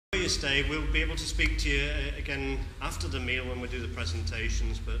You stay. We'll be able to speak to you again after the meal when we do the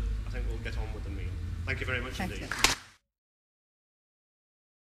presentations, but I think we'll get on with the meal. Thank you very much indeed.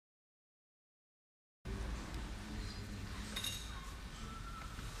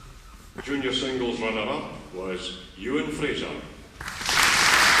 The junior singles runner-up was Ewan Fraser.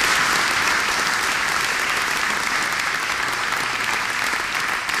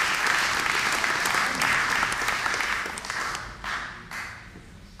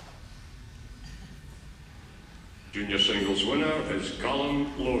 Junior singles winner is Colin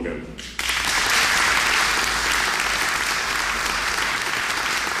Logan.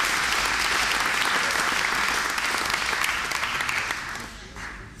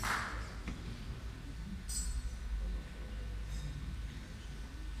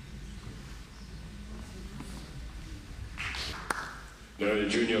 Now the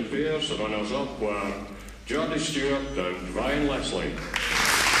junior pairs, the runners-up were Jordy Stewart and Ryan Leslie.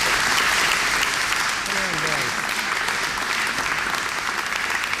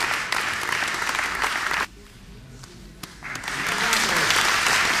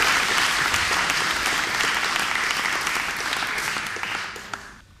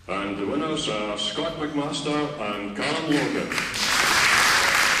 And the winners are Scott McMaster and Callum Logan.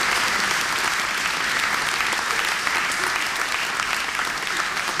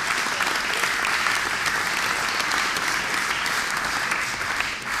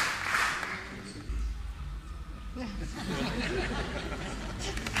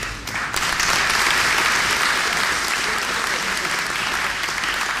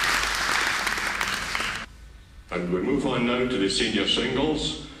 And we move on now to the senior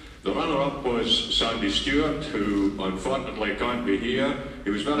singles. The runner-up was Sandy Stewart, who unfortunately can't be here. He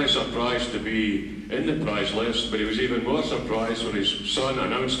was very surprised to be in the prize list, but he was even more surprised when his son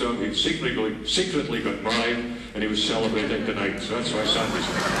announced to him he'd secretly got married and he was celebrating tonight. So that's why Sandy's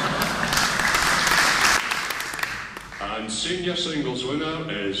here. And senior singles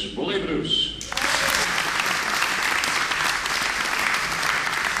winner is Willie Bruce.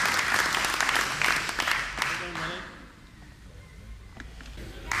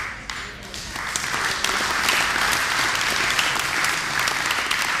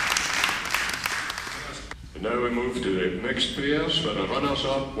 Now we move to the mixed pairs, where the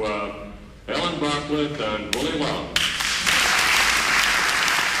runners-up were Ellen Bartlett and Willie Lamb.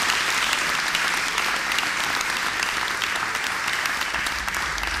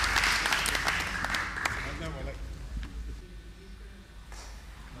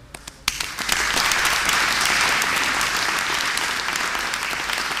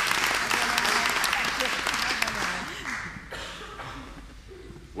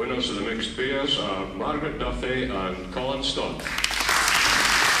 Winners of the mixed pairs are Margaret Duffy and Colin Stott.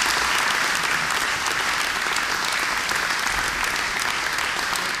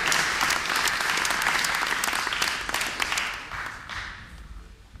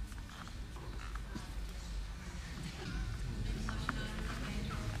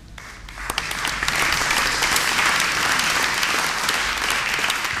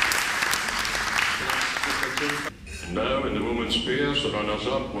 Now in the women's pairs, the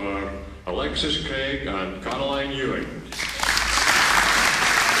runners-up were Alexis Craig and Caroline Ewing.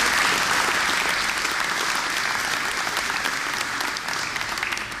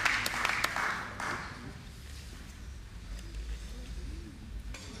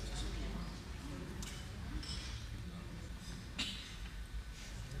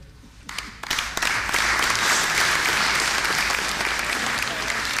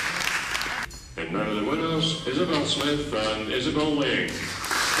 And now the winners, Isabel Smith and Isabel Lang.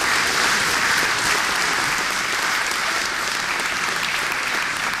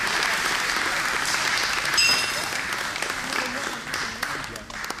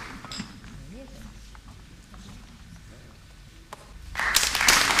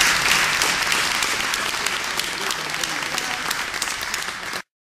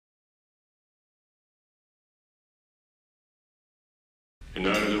 And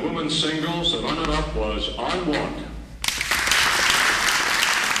now the women's singles, the runner-up was Anne Watt.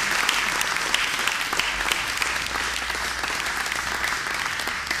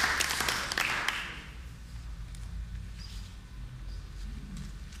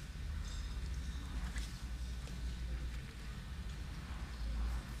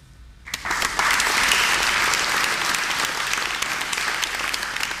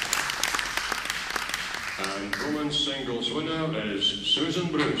 And women's singles winner is Susan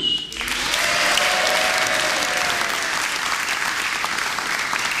Bruce.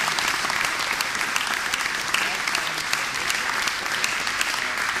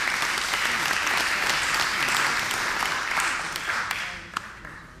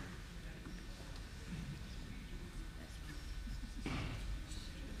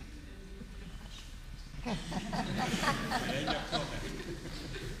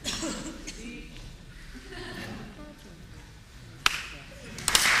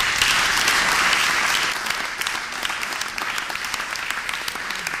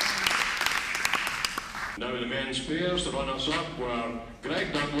 men's pairs, the runners-up were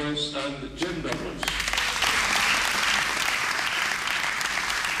Greg Douglas and Jim Douglas.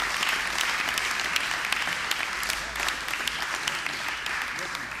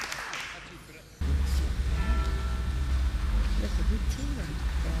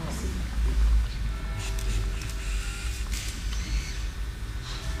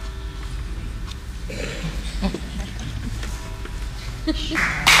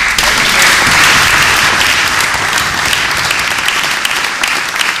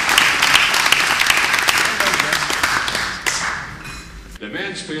 The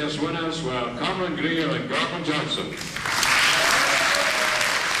men's pairs winners were Cameron Greer and Gordon Johnson.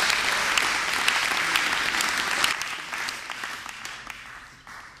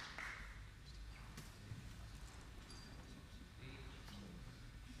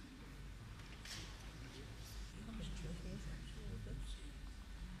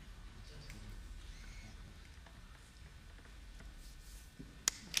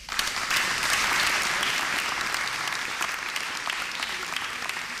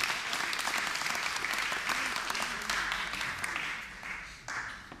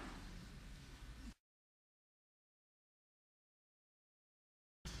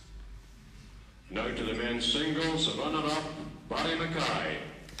 Now to the men's singles, the runner-up, Barry Mackay.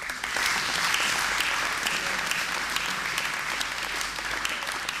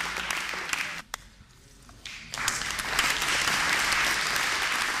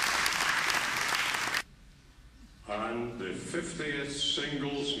 And the 50th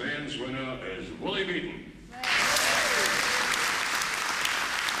singles men's winner is Willie Beaton.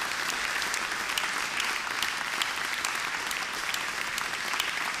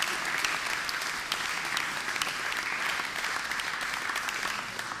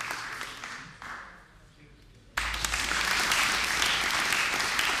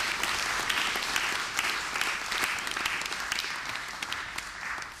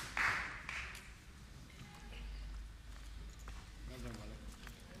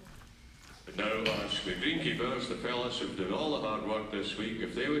 Now ask the greenkeepers, the fellas who've done all the hard work this week,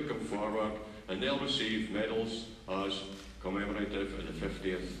 if they would come forward, and they'll receive medals as commemorative of the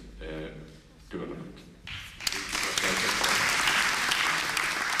 50th tournament.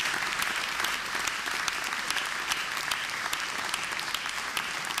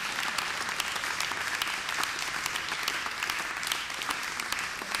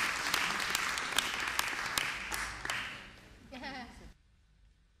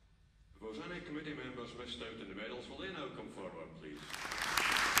 If there's any committee members missed out in the medals, will they now come forward, please?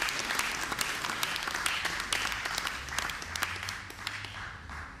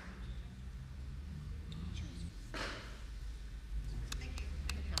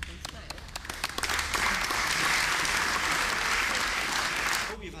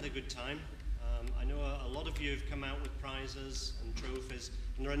 I hope you've had a good time. I know a lot of you have come out with prizes and trophies,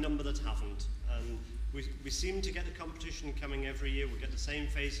 and there are a number that haven't. And we seem to get the competition coming every year. We get the same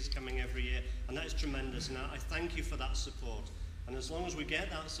faces coming every year, and that is tremendous. And I thank you for that support. And as long as we get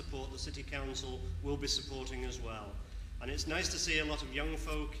that support, the City Council will be supporting as well. And it's nice to see a lot of young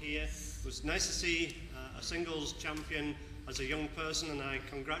folk here. It was nice to see a singles champion as a young person, and I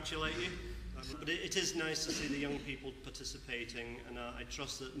congratulate you. But it is nice to see the young people participating, and I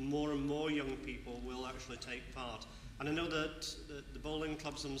trust that more and more young people will actually take part. And I know that the bowling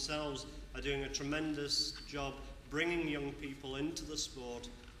clubs themselves are doing a tremendous job bringing young people into the sport.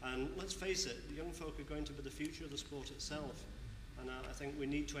 And let's face it, the young folk are going to be the future of the sport itself. And I think we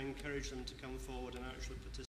need to encourage them to come forward and actually participate.